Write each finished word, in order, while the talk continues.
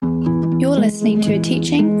You're listening to a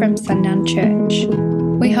teaching from Sundown Church.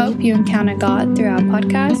 We hope you encounter God through our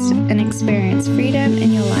podcast and experience freedom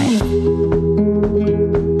in your life.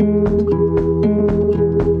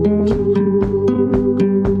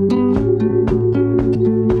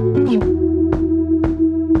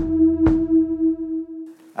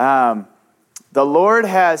 The Lord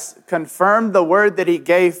has confirmed the word that He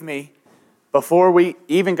gave me before we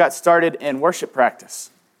even got started in worship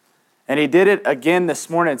practice. And He did it again this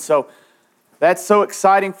morning. So that's so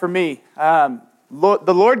exciting for me. The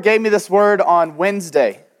Lord gave me this word on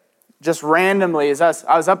Wednesday, just randomly. As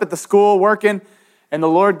I was up at the school working, and the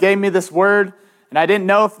Lord gave me this word. And I didn't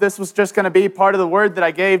know if this was just going to be part of the word that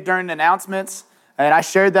I gave during the announcements. And I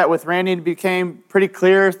shared that with Randy, and it became pretty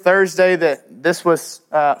clear Thursday that this was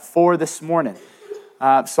for this morning.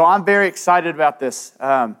 So I'm very excited about this.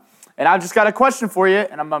 And I've just got a question for you,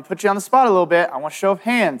 and I'm going to put you on the spot a little bit. I want a show of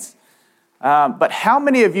hands. But how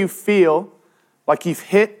many of you feel like you've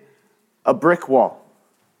hit a brick wall?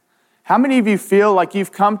 How many of you feel like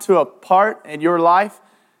you've come to a part in your life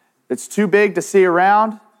that's too big to see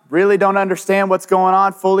around, really don't understand what's going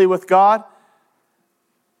on fully with God?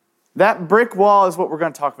 That brick wall is what we're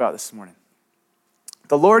going to talk about this morning.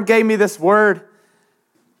 The Lord gave me this word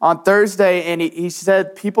on Thursday, and He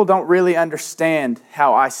said, people don't really understand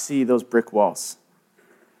how I see those brick walls.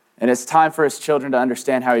 And it's time for His children to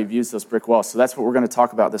understand how He views those brick walls. So that's what we're going to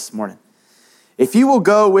talk about this morning. If you will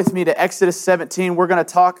go with me to Exodus 17, we're going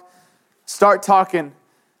to start talking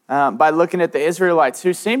by looking at the Israelites,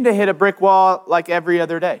 who seem to hit a brick wall like every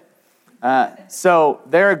other day. So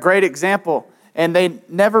they're a great example. And they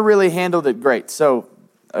never really handled it great. So,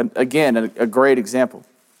 again, a great example.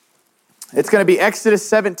 It's going to be Exodus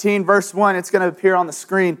 17, verse 1. It's going to appear on the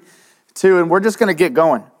screen, too. And we're just going to get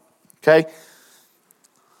going, okay?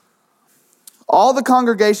 All the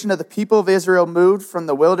congregation of the people of Israel moved from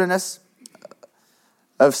the wilderness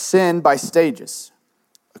of Sin by stages,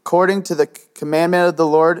 according to the commandment of the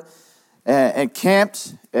Lord, and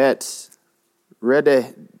camped at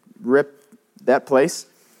that place.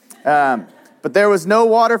 But there was no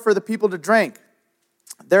water for the people to drink.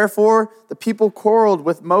 Therefore, the people quarreled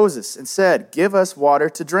with Moses and said, "Give us water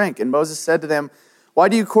to drink." And Moses said to them, "Why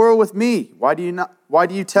do you quarrel with me? Why do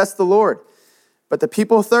you test the Lord?" But the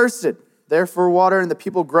people thirsted, therefore water, and the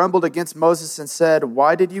people grumbled against Moses and said,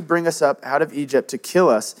 "Why did you bring us up out of Egypt to kill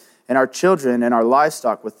us and our children and our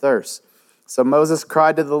livestock with thirst?" So Moses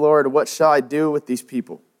cried to the Lord, "What shall I do with these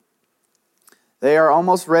people? They are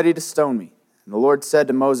almost ready to stone me." And the Lord said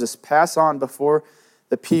to Moses, "Pass on before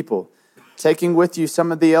the people, taking with you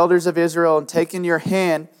some of the elders of Israel, and take in your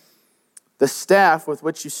hand the staff with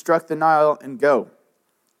which you struck the Nile, and go.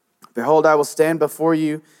 Behold, I will stand before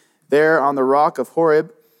you there on the rock of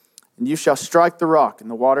Horeb, and you shall strike the rock, and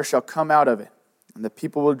the water shall come out of it, and the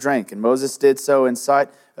people will drink." And Moses did so in sight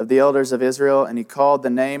of the elders of Israel, and he called the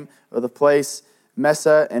name of the place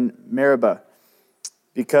Mesa and Meribah,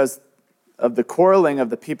 because of the quarreling of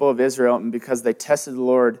the people of Israel, and because they tested the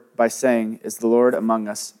Lord by saying, "Is the Lord among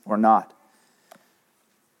us or not?"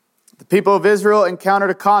 The people of Israel encountered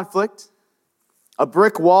a conflict, a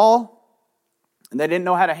brick wall, and they didn't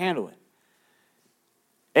know how to handle it.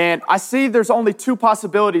 And I see there's only two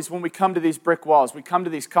possibilities when we come to these brick walls. We come to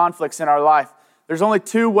these conflicts in our life. There's only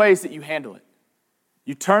two ways that you handle it.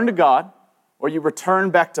 You turn to God, or you return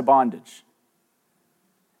back to bondage.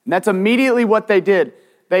 And that's immediately what they did.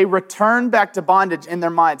 They returned back to bondage in their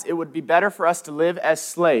minds. It would be better for us to live as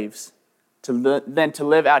slaves than to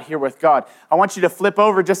live out here with God. I want you to flip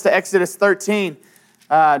over just to Exodus 13,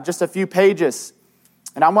 just a few pages.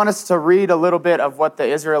 And I want us to read a little bit of what the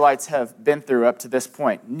Israelites have been through up to this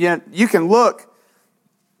point. You can look.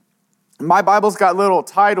 My Bible's got little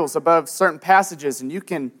titles above certain passages, and you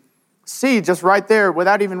can see just right there,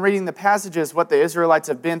 without even reading the passages, what the Israelites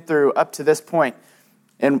have been through up to this point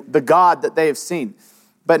and the God that they have seen.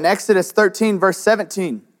 But in Exodus 13, verse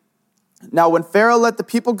 17, "Now when Pharaoh let the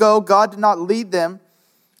people go, God did not lead them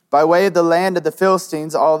by way of the land of the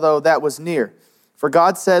Philistines, although that was near. For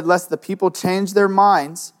God said, lest the people change their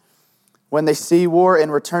minds when they see war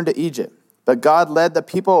and return to Egypt. But God led the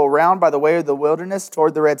people around by the way of the wilderness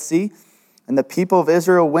toward the Red Sea, and the people of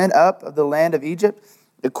Israel went up of the land of Egypt,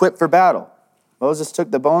 equipped for battle. Moses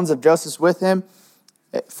took the bones of Joseph with him,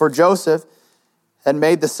 for Joseph had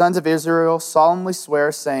made the sons of Israel solemnly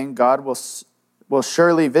swear, saying, God will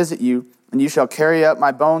surely visit you, and you shall carry up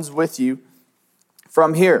my bones with you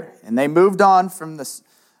from here." And they moved on from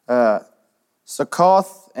the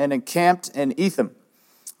Succoth and encamped in Etham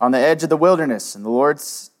on the edge of the wilderness. And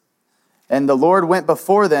the Lord went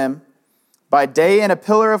before them by day in a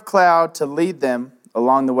pillar of cloud to lead them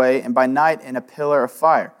along the way, and by night in a pillar of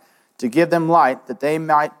fire to give them light, that they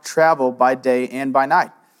might travel by day and by night.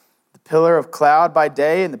 The pillar of cloud by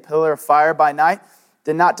day and the pillar of fire by night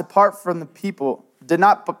did not depart from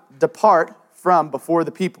before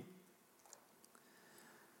the people.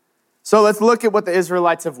 So let's look at what the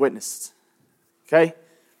Israelites have witnessed. Okay?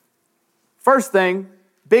 First thing,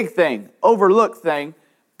 big thing, overlooked thing,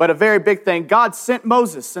 but a very big thing. God sent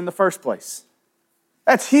Moses in the first place.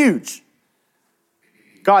 That's huge.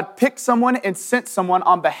 God picked someone and sent someone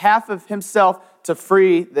on behalf of himself to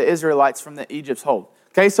free the Israelites from the Egypt's hold.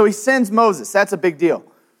 Okay, so he sends Moses. That's a big deal.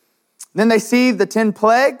 Then they see the 10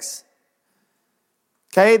 plagues.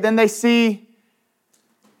 Okay, then they see,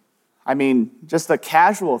 just a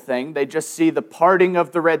casual thing. They just see the parting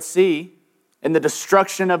of the Red Sea and the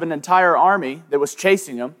destruction of an entire army that was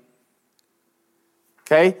chasing them.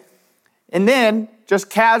 Okay, and then just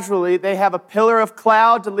casually, they have a pillar of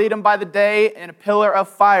cloud to lead them by the day and a pillar of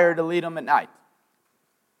fire to lead them at night.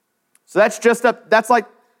 So that's like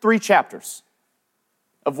 3 chapters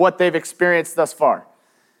of what they've experienced thus far.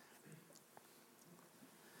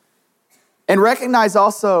 And recognize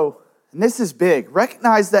also, and this is big,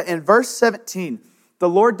 recognize that in verse 17, the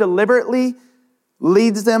Lord deliberately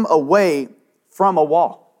leads them away from a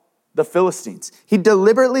wall, the Philistines. He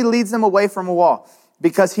deliberately leads them away from a wall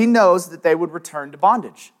because he knows that they would return to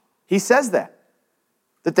bondage. He says that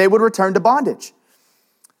they would return to bondage.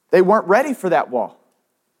 They weren't ready for that wall.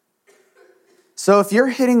 So if you're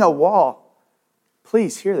hitting a wall,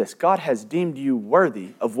 please hear this. God has deemed you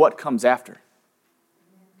worthy of what comes after.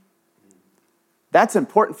 That's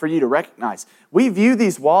important for you to recognize. We view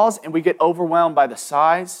these walls and we get overwhelmed by the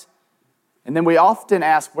size. And then we often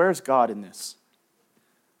ask, where's God in this?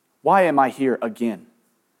 Why am I here again?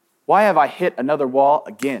 Why have I hit another wall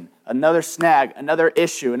again? Another snag, another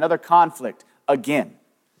issue, another conflict again?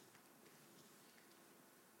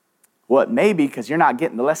 Well, it may be because you're not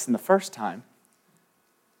getting the lesson the first time.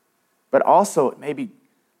 But also, it may be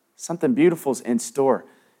something beautiful's in store.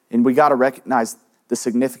 And we got to recognize the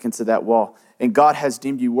significance of that wall. And God has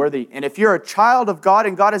deemed you worthy. And if you're a child of God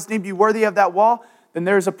and God has deemed you worthy of that wall, then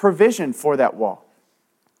there's a provision for that wall.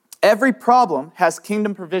 Every problem has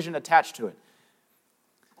kingdom provision attached to it.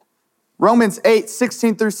 Romans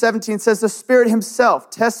 8:16-17 says, the Spirit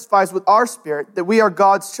himself testifies with our spirit that we are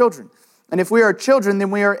God's children. And if we are children,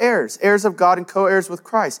 then we are heirs, heirs of God and co-heirs with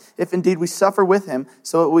Christ, if indeed we suffer with him,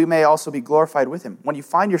 so that we may also be glorified with him. When you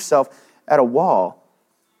find yourself at a wall,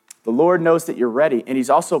 the Lord knows that you're ready, and he's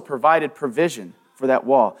also provided provision for that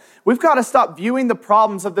wall. We've got to stop viewing the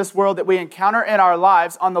problems of this world that we encounter in our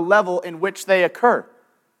lives on the level in which they occur.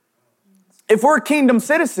 If we're kingdom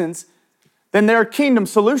citizens, then there are kingdom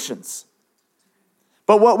solutions.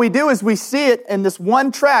 But what we do is we see it in this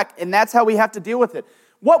one track, and that's how we have to deal with it.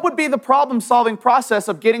 What would be the problem-solving process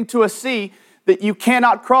of getting to a sea that you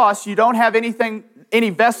cannot cross? You don't have anything,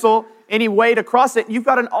 any vessel, any way to cross it. You've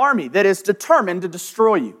got an army that is determined to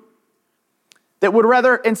destroy you, that would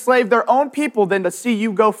rather enslave their own people than to see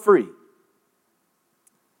you go free.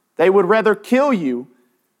 They would rather kill you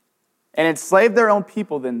and enslave their own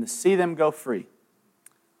people than to see them go free.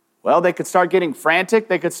 Well, they could start getting frantic.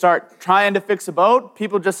 They could start trying to fix a boat.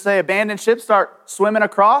 People just say abandon ship, start swimming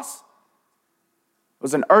across. It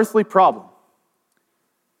was an earthly problem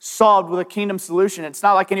solved with a kingdom solution. It's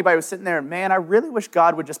not like anybody was sitting there and, man, I really wish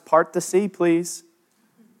God would just part the sea, please.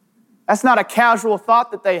 That's not a casual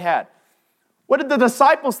thought that they had. What did the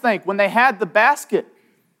disciples think when they had the basket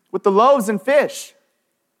with the loaves and fish?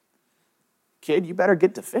 Kid, you better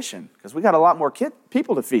get to fishing because we got a lot more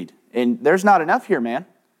people to feed. And there's not enough here, man.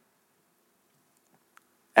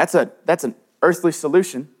 That's an earthly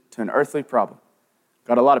solution to an earthly problem.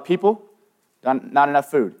 Got a lot of people, not enough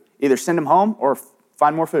food. Either send them home or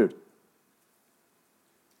find more food.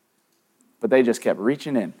 But they just kept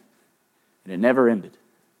reaching in, and it never ended.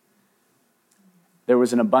 There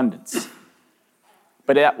was an abundance.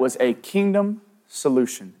 But it was a kingdom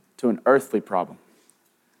solution to an earthly problem.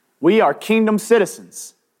 We are kingdom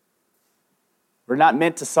citizens. We're not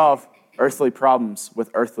meant to solve earthly problems with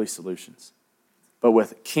earthly solutions, but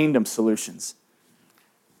with kingdom solutions.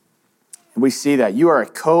 And we see that. You are a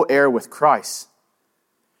co-heir with Christ.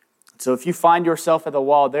 So if you find yourself at the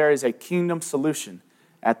wall, there is a kingdom solution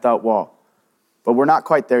at that wall. But we're not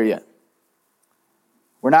quite there yet.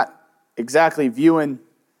 We're not exactly viewing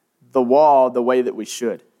the wall the way that we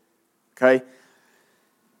should. Okay?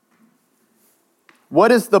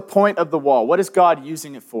 What is the point of the wall? What is God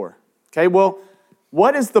using it for? Okay, well,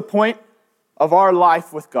 what is the point of our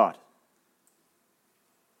life with God?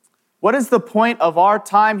 What is the point of our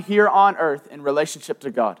time here on earth in relationship to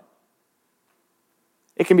God?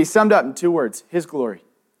 It can be summed up in 2 words: His glory.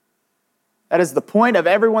 That is the point of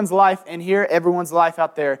everyone's life in here, everyone's life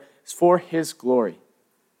out there is for His glory.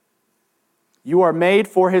 You are made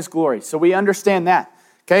for His glory. So we understand that,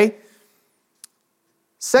 okay?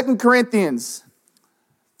 2 Corinthians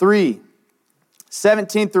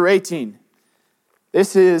 3:17 through 18.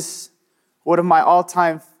 This is one of my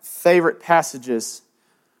all-time favorite passages,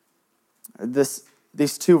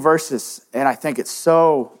 these two verses, and I think it's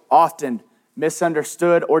so often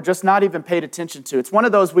misunderstood or just not even paid attention to. It's one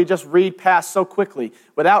of those we just read past so quickly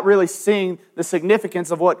without really seeing the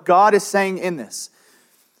significance of what God is saying in this.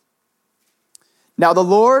 Now the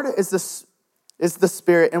Lord is the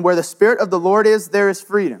Spirit, and where the Spirit of the Lord is, there is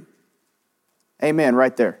freedom. Amen,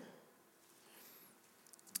 right there.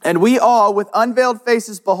 And we all, with unveiled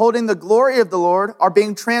faces, beholding the glory of the Lord, are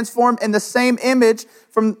being transformed in the same image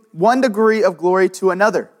from one degree of glory to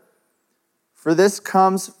another. For this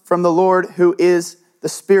comes from the Lord who is the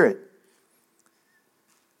Spirit.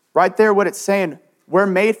 Right there, what it's saying, we're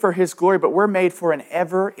made for His glory, but we're made for an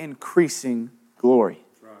ever-increasing glory.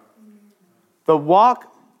 The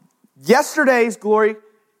walk, yesterday's glory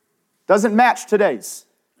doesn't match today's.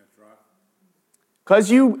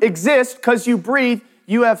 Because you exist, because you breathe,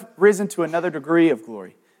 you have risen to another degree of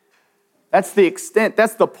glory. That's the extent,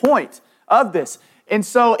 that's the point of this. And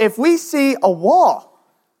so if we see a wall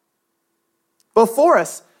before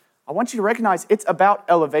us, I want you to recognize it's about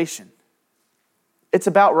elevation. It's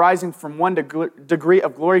about rising from one degree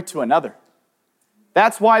of glory to another.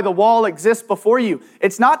 That's why the wall exists before you.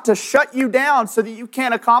 It's not to shut you down so that you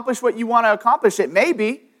can't accomplish what you want to accomplish. It may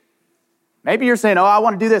be. Maybe you're saying, oh, I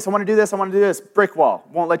want to do this, I want to do this, I want to do this. Brick wall,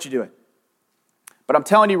 won't let you do it. But I'm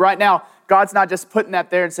telling you right now, God's not just putting that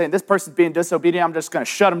there and saying, this person's being disobedient, I'm just going to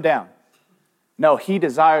shut them down. No, He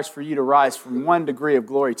desires for you to rise from one degree of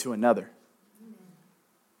glory to another.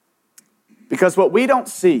 Because what we don't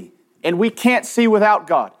see, and we can't see without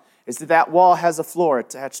God, is that wall has a floor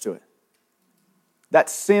attached to it. That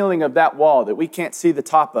ceiling of that wall that we can't see the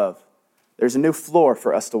top of, there's a new floor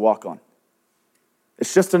for us to walk on.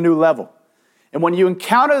 It's just a new level. And when you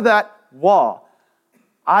encounter that wall,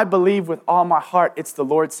 I believe with all my heart, it's the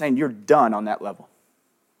Lord saying, you're done on that level.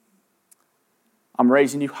 I'm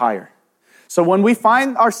raising you higher. So when we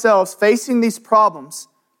find ourselves facing these problems,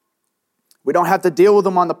 we don't have to deal with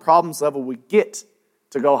them on the problems level. We get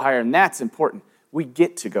to go higher, and that's important. We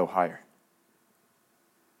get to go higher.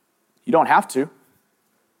 You don't have to.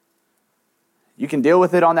 You can deal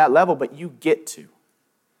with it on that level, but you get to.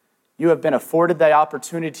 You have been afforded the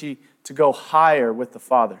opportunity to go higher with the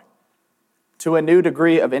Father, to a new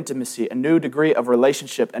degree of intimacy, a new degree of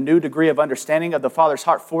relationship, a new degree of understanding of the Father's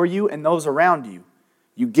heart for you and those around you.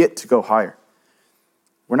 You get to go higher.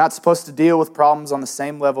 We're not supposed to deal with problems on the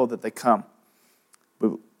same level that they come,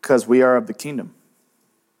 because we are of the kingdom.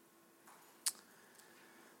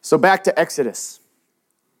 So back to Exodus.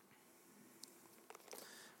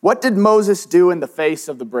 What did Moses do in the face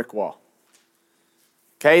of the brick wall?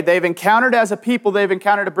 Okay, they've encountered as a people, they've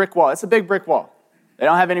encountered a brick wall. It's a big brick wall. They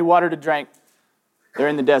don't have any water to drink. They're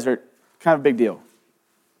in the desert. Kind of a big deal.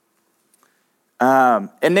 And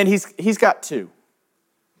then he's got two.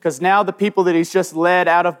 Because now the people that he's just led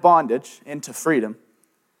out of bondage into freedom,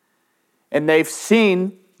 and they've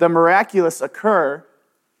seen the miraculous occur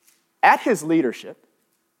at his leadership.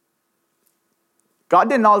 God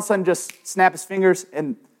didn't all of a sudden just snap His fingers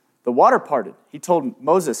and the water parted. He told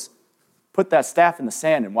Moses, put that staff in the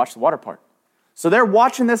sand and watch the water part. So they're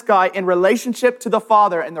watching this guy in relationship to the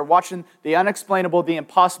Father, and they're watching the unexplainable, the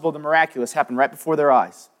impossible, the miraculous happen right before their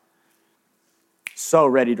eyes. So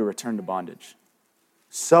ready to return to bondage.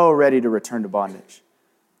 So ready to return to bondage.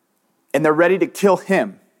 And they're ready to kill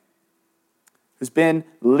him who's been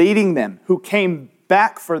leading them, who came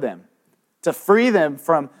back for them to free them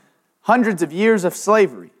from hundreds of years of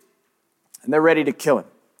slavery. And they're ready to kill him.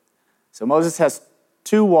 So Moses has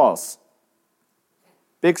two walls.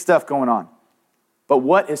 Big stuff going on. But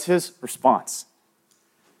what is his response?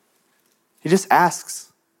 He just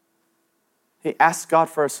asks. He asks God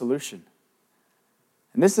for a solution.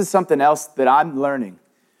 And this is something else that I'm learning.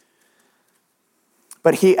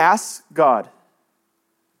 But he asks God,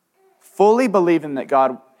 fully believing that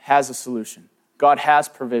God has a solution. God has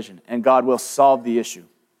provision, and God will solve the issue.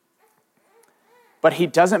 But he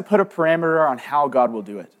doesn't put a parameter on how God will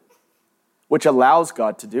do it, which allows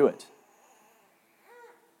God to do it.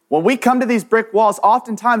 When we come to these brick walls,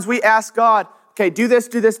 oftentimes we ask God, okay, do this,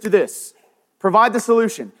 do this, do this. Provide the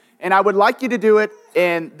solution. And I would like you to do it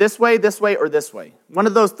in this way, or this way. One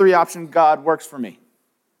of those three options, God, works for me.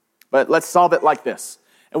 But let's solve it like this.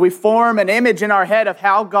 And we form an image in our head of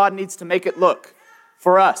how God needs to make it look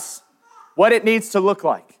for us. What it needs to look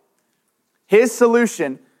like. His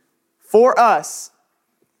solution for us,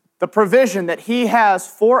 the provision that he has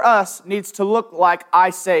for us needs to look like I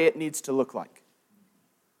say it needs to look like.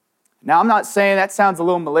 Now, I'm not saying that sounds a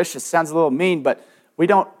little malicious, sounds a little mean, but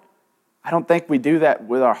I don't think we do that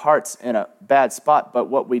with our hearts in a bad spot, but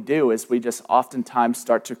what we do is we just oftentimes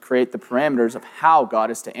start to create the parameters of how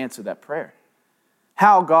God is to answer that prayer,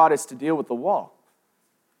 how God is to deal with the wall.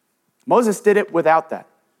 Moses did it without that.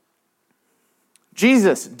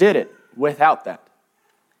 Jesus did it without that.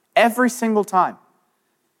 Every single time.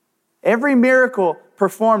 Every miracle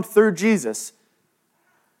performed through Jesus,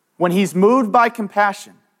 when he's moved by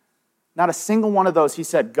compassion, not a single one of those, he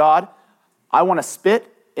said, God, I want to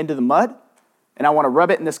spit into the mud, and I want to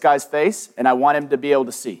rub it in this guy's face, and I want him to be able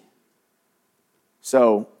to see.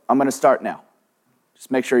 So I'm going to start now.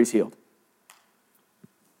 Just make sure he's healed.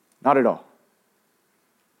 Not at all.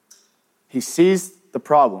 He sees the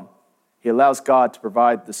problem. He allows God to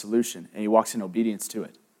provide the solution, and he walks in obedience to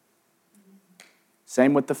it.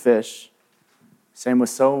 Same with the fish. Same with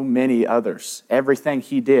so many others. Everything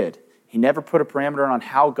he did, he never put a parameter on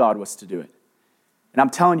how God was to do it. And I'm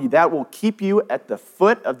telling you, that will keep you at the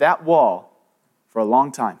foot of that wall for a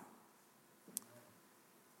long time.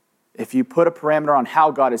 If you put a parameter on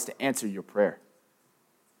how God is to answer your prayer.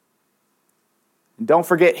 And don't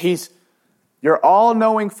forget, he's your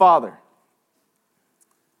all-knowing Father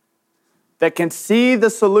that can see the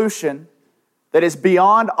solution that is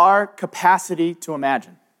beyond our capacity to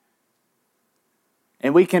imagine.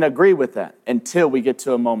 And we can agree with that until we get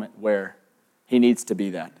to a moment where he needs to be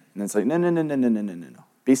that. And it's like, no.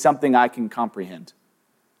 Be something I can comprehend.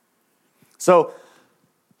 So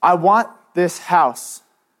I want this house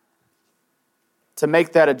to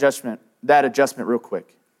make that adjustment real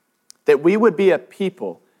quick. That we would be a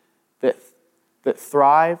people that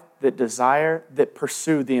thrive, that desire, that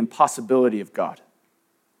pursue the impossibility of God.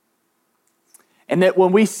 And that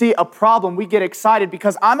when we see a problem, we get excited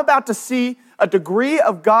because I'm about to see a degree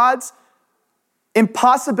of God's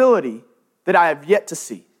impossibility that I have yet to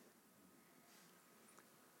see.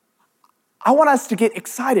 I want us to get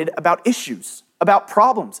excited about issues, about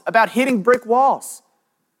problems, about hitting brick walls.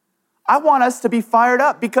 I want us to be fired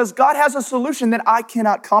up because God has a solution that I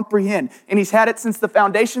cannot comprehend. And he's had it since the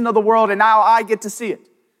foundation of the world, and now I get to see it.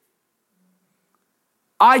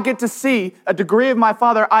 I get to see a degree of my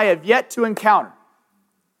Father I have yet to encounter.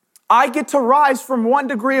 I get to rise from one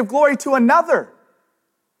degree of glory to another.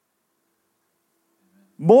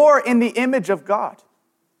 More in the image of God,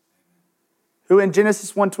 who in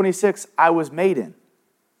Genesis 1:26, I was made in.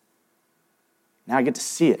 Now I get to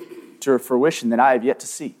see it to a fruition that I have yet to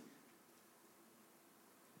see.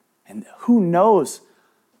 And who knows,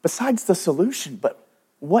 besides the solution, but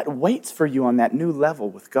what waits for you on that new level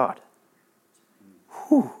with God?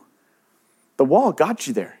 Whew. The wall got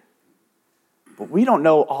you there, but we don't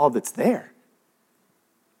know all that's there.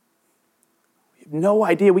 We have no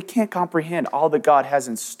idea. We can't comprehend all that God has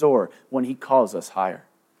in store when he calls us higher.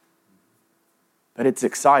 But it's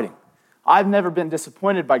exciting. I've never been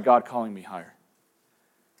disappointed by God calling me higher.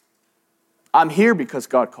 I'm here because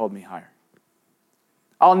God called me higher.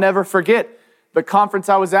 I'll never forget the conference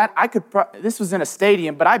I was at. This was in a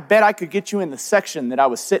stadium, but I bet I could get you in the section that I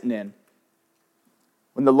was sitting in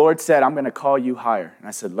when the Lord said, I'm going to call you higher. And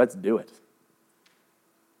I said, let's do it.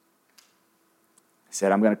 He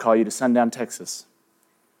said, I'm going to call you to Sundown, Texas.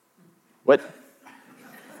 What?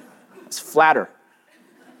 It's flatter.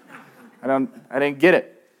 I didn't get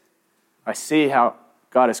it. I see how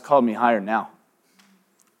God has called me higher now.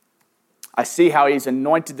 I see how he's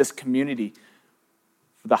anointed this community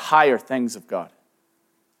for the higher things of God.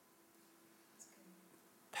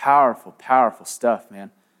 Powerful, powerful stuff,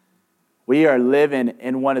 man. We are living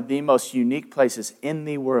in one of the most unique places in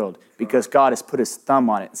the world because God has put his thumb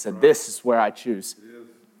on it and said, this is where I choose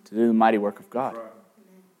to do the mighty work of God.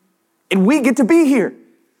 And we get to be here.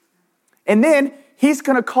 And then he's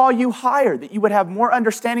going to call you higher, that you would have more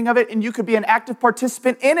understanding of it and you could be an active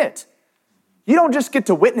participant in it. You don't just get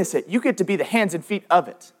to witness it, you get to be the hands and feet of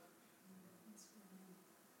it.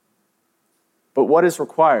 But what is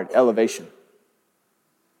required? Elevation.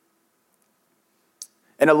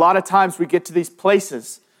 And a lot of times we get to these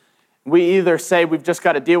places, we either say we've just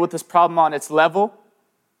got to deal with this problem on its level,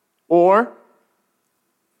 or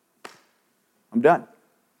I'm done.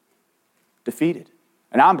 Defeated.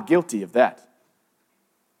 And I'm guilty of that.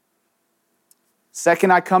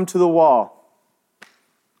 Second I come to the wall,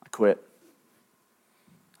 I quit.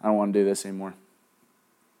 I don't want to do this anymore.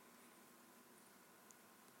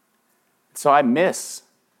 So I miss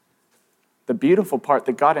the beautiful part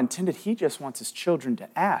that God intended. He just wants his children to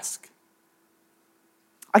ask.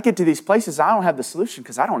 I get to these places, I don't have the solution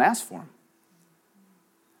because I don't ask for them.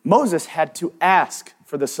 Moses had to ask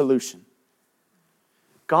for the solution.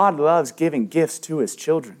 God loves giving gifts to his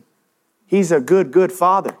children. He's a good, good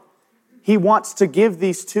father. He wants to give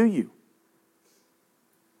these to you.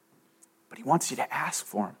 But he wants you to ask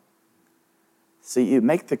for them. So you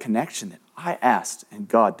make the connection that I asked and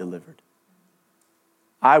God delivered.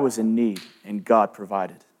 I was in need and God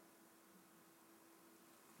provided.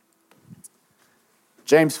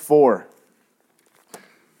 James 4,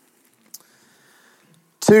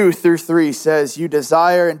 2-3 says, you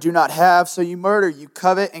desire and do not have, so you murder. You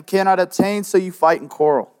covet and cannot obtain, so you fight and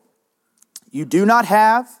quarrel. You do not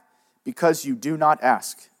have because you do not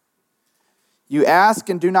ask. You ask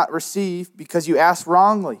and do not receive because you ask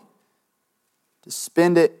wrongly, to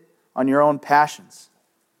spend it on your own passions.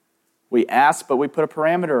 We ask, but we put a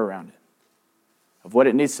parameter around it of what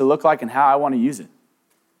it needs to look like and how I want to use it.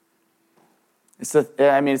 It's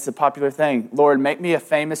a popular thing. Lord, make me a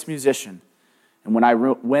famous musician. And when I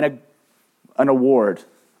win an award,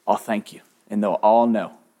 I'll thank you. And they'll all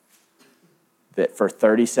know that for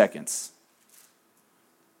 30 seconds,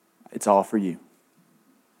 it's all for you.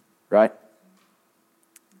 Right?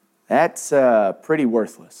 That's pretty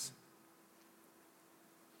worthless.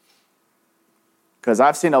 Because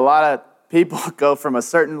I've seen a lot of people go from a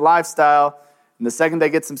certain lifestyle, and the second they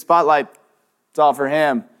get some spotlight, it's all for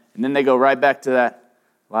him. And then they go right back to that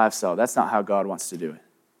lifestyle. That's not how God wants to do it.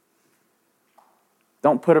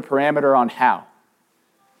 Don't put a parameter on how.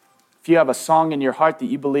 If you have a song in your heart that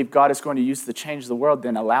you believe God is going to use to change the world,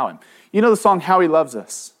 then allow him. You know the song, How He Loves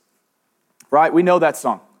Us, right? We know that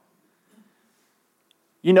song.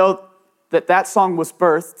 You know that song was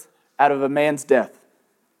birthed out of a man's death.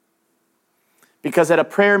 Because at a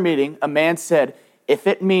prayer meeting, a man said, if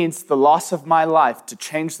it means the loss of my life to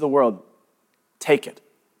change the world, take it.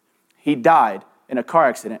 He died in a car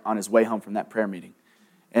accident on his way home from that prayer meeting.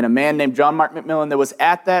 And a man named John Mark McMillan that was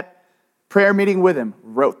at that prayer meeting with him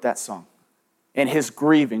wrote that song in his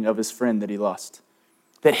grieving of his friend that he lost.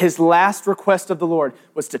 That his last request of the Lord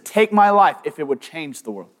was to take my life if it would change the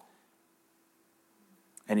world.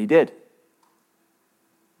 And he did.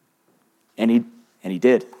 And he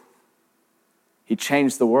did. He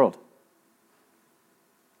changed the world.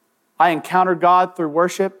 I encountered God through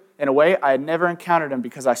worship in a way I had never encountered him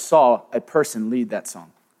because I saw a person lead that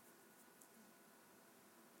song.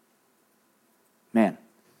 Man,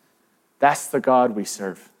 that's the God we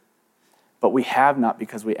serve. But we have not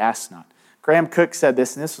because we ask not. Graham Cook said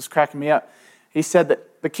this, and this was cracking me up. He said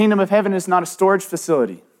that the kingdom of heaven is not a storage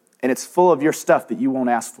facility, and it's full of your stuff that you won't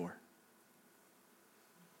ask for.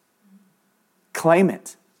 Claim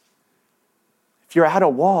it. If you're at a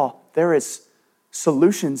wall, there is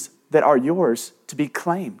solutions that are yours to be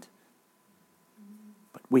claimed.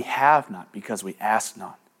 But we have not because we ask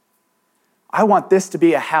not. I want this to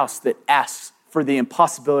be a house that asks for the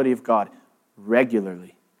impossibility of God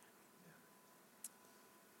regularly.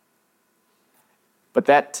 But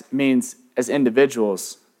that means as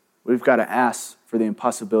individuals, we've got to ask for the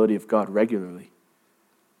impossibility of God regularly.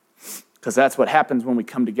 Because that's what happens when we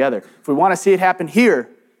come together. If we want to see it happen here,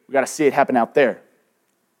 we've got to see it happen out there.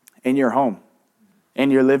 In your home,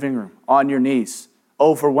 in your living room, on your knees,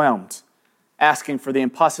 overwhelmed, asking for the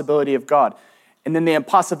impossibility of God. And then the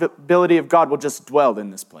impossibility of God will just dwell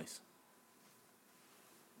in this place.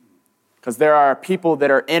 Because there are people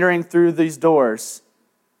that are entering through these doors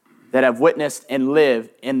that have witnessed and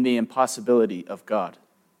live in the impossibility of God.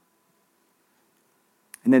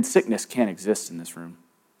 And then sickness can't exist in this room.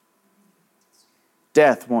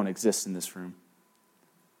 Death won't exist in this room.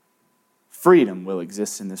 Freedom will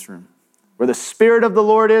exist in this room. Where the Spirit of the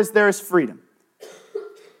Lord is, there is freedom.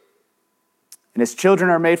 And His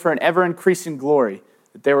children are made for an ever-increasing glory,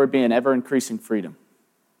 that there would be an ever-increasing freedom.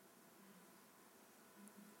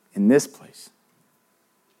 In this place,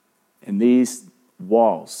 in these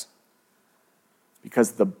walls,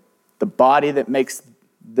 because the body that makes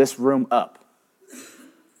this room up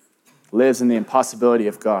lives in the impossibility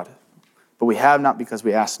of God. But we have not because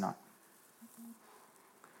we ask not.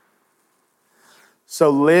 So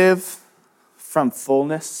live from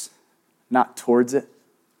fullness, not towards it.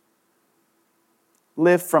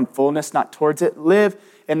 Live from fullness, not towards it. Live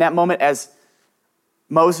in that moment as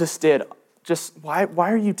Moses did. Just why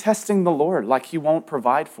are you testing the Lord like He won't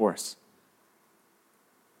provide for us?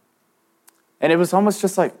 And it was almost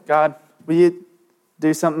just like, God, will you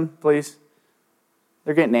do something, please?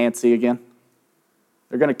 They're getting antsy again.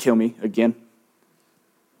 They're going to kill me again.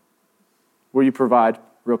 Will you provide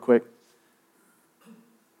real quick?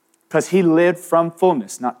 Because he lived from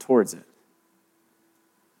fullness, not towards it.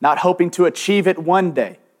 Not hoping to achieve it one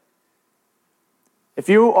day. If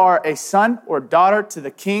you are a son or daughter to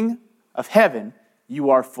the King of heaven, you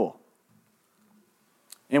are full.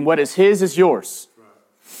 And what is his is yours.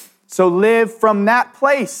 So live from that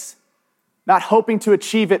place, not hoping to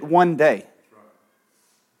achieve it one day.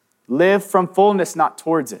 Live from fullness, not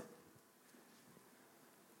towards it.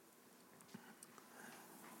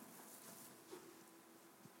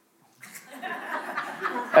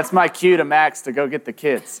 That's my cue to Max to go get the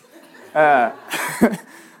kids.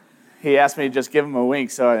 He asked me to just give him a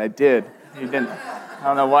wink, so I did. He didn't. I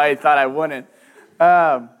don't know why he thought I wouldn't.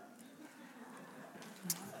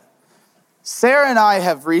 Sarah and I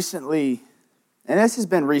have recently, and this has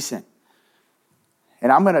been recent,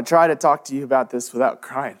 and I'm going to try to talk to you about this without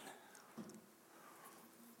crying.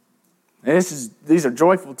 And these are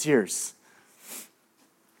joyful tears.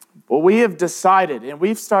 But we have decided, and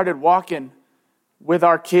we've started walking with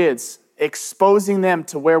our kids, exposing them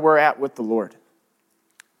to where we're at with the Lord.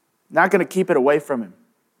 Not going to keep it away from him.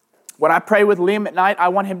 When I pray with Liam at night, I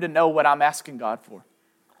want him to know what I'm asking God for,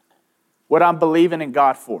 what I'm believing in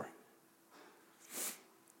God for.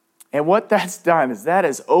 And what that's done is that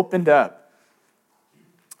has opened up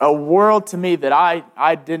a world to me that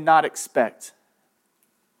I did not expect.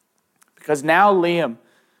 Because now Liam,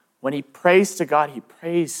 when he prays to God, he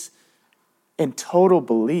prays in total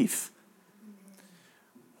belief.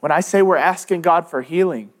 When I say we're asking God for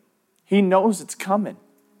healing, he knows it's coming.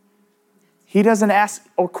 He doesn't ask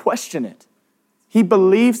or question it. He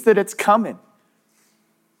believes that it's coming.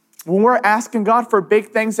 When we're asking God for big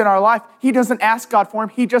things in our life, he doesn't ask God for them.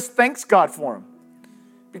 He just thanks God for them.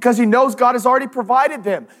 Because he knows God has already provided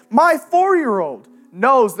them. My 4-year-old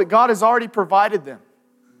knows that God has already provided them.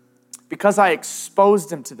 Because I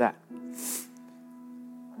exposed him to that.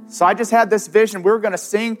 So I just had this vision. We were going to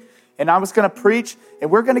sing and I was going to preach, and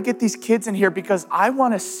we're going to get these kids in here because I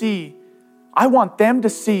want them to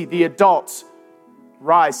see the adults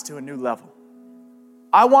rise to a new level.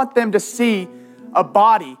 I want them to see a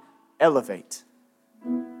body elevate.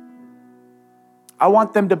 I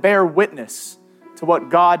want them to bear witness to what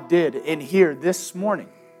God did in here this morning.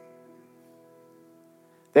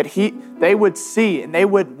 That they would see and they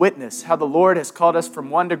would witness how the Lord has called us from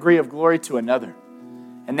one degree of glory to another.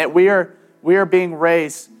 And that we are being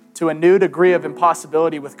raised to a new degree of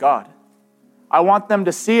impossibility with God. I want them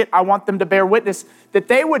to see it. I want them to bear witness that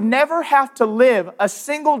they would never have to live a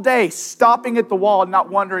single day stopping at the wall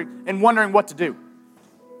and wondering what to do.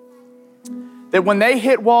 That when they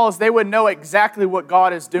hit walls, they would know exactly what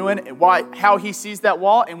God is doing and how he sees that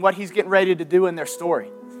wall and what he's getting ready to do in their story.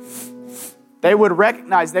 They would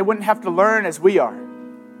recognize they wouldn't have to learn as we are.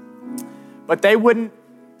 But they wouldn't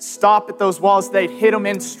stop at those walls. They'd hit them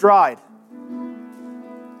in stride.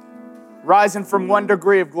 Rising from one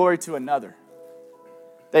degree of glory to another.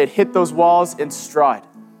 They'd hit those walls in stride.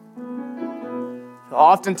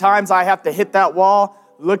 Oftentimes I have to hit that wall,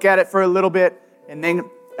 look at it for a little bit, and then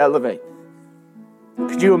elevate.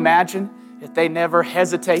 Could you imagine if they never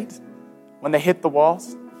hesitate when they hit the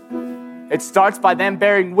walls? It starts by them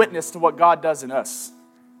bearing witness to what God does in us.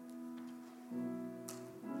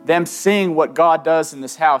 Them seeing what God does in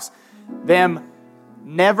this house. Them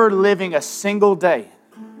never living a single day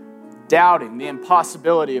doubting the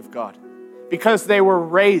impossibility of God. Because they were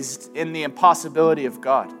raised in the impossibility of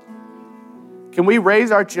God. Can we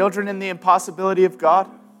raise our children in the impossibility of God?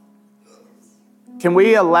 Can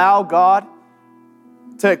we allow God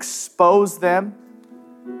to expose them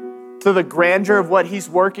to the grandeur of what he's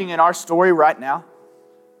working in our story right now?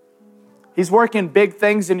 He's working big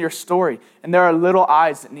things in your story, and there are little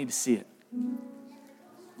eyes that need to see it.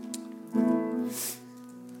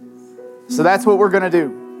 So that's what we're going to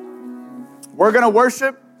do. We're going to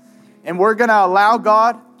worship, and we're going to allow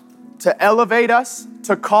God to elevate us,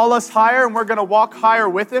 to call us higher, and we're going to walk higher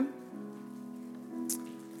with him.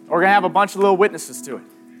 We're going to have a bunch of little witnesses to it.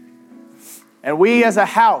 And we as a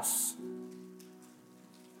house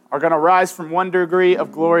are going to rise from one degree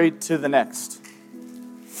of glory to the next.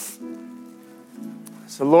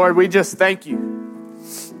 So Lord, we just thank you.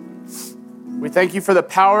 We thank you for the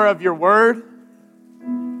power of your word.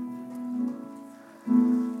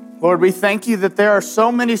 Lord, we thank you that there are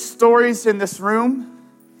so many stories in this room,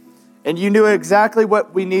 and you knew exactly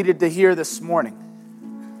what we needed to hear this morning.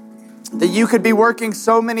 That you could be working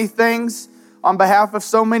so many things on behalf of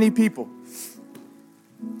so many people.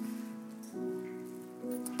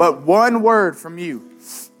 But one word from you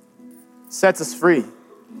sets us free,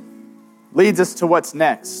 leads us to what's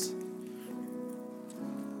next.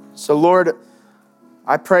 So Lord,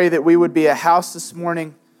 I pray that we would be a house this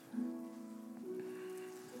morning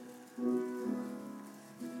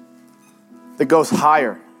that goes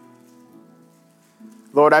higher.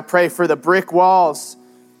 Lord, I pray for the brick walls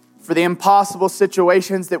for the impossible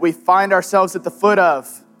situations that we find ourselves at the foot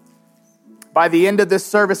of. By the end of this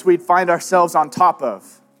service, we'd find ourselves on top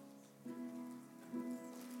of.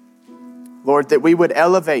 Lord, that we would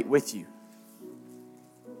elevate with you.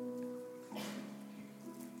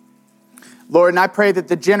 Lord, and I pray that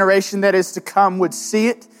the generation that is to come would see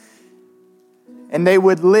it and they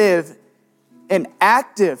would live in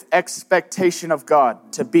active expectation of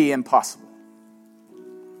God to be impossible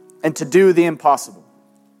and to do the impossible.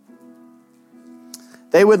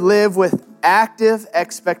 They would live with active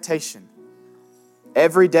expectation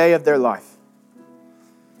every day of their life.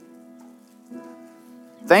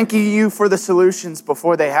 Thanking you for the solutions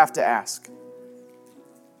before they have to ask,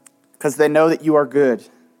 because they know that you are good.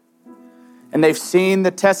 And they've seen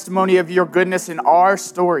the testimony of your goodness in our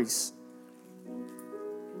stories.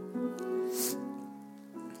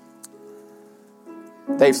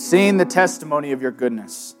 They've seen the testimony of your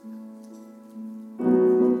goodness.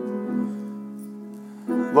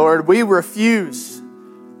 Lord, we refuse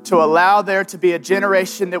to allow there to be a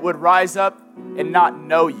generation that would rise up and not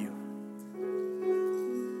know you.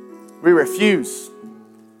 We refuse.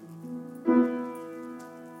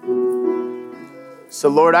 So,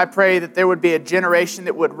 Lord, I pray that there would be a generation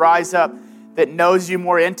that would rise up that knows you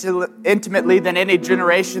more intimately than any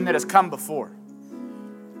generation that has come before.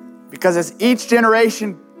 Because as each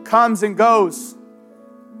generation comes and goes,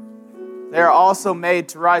 they are also made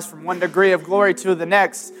to rise from one degree of glory to the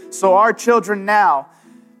next. So our children now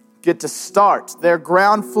get to start. Their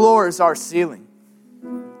ground floor is our ceiling.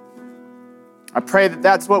 I pray that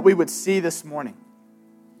that's what we would see this morning.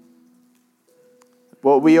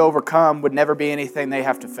 What we overcome would never be anything they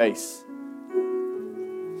have to face.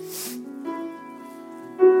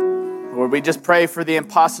 Lord, we just pray for the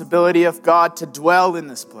impossibility of God to dwell in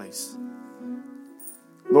this place.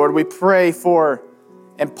 Lord, we pray for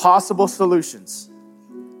impossible solutions,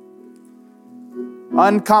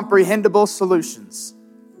 uncomprehendable solutions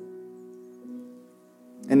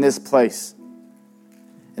in this place.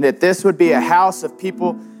 And that this would be a house of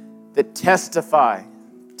people that testify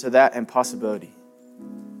to that impossibility.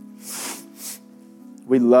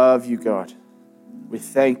 We love you, God. We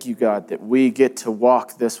thank you, God, that we get to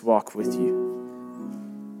walk this walk with you.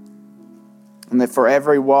 And that for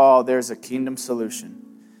every wall, there's a kingdom solution.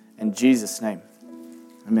 In Jesus' name,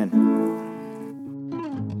 amen.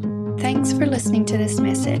 Thanks for listening to this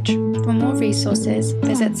message. For more resources,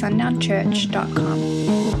 visit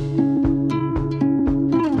sundownchurch.com.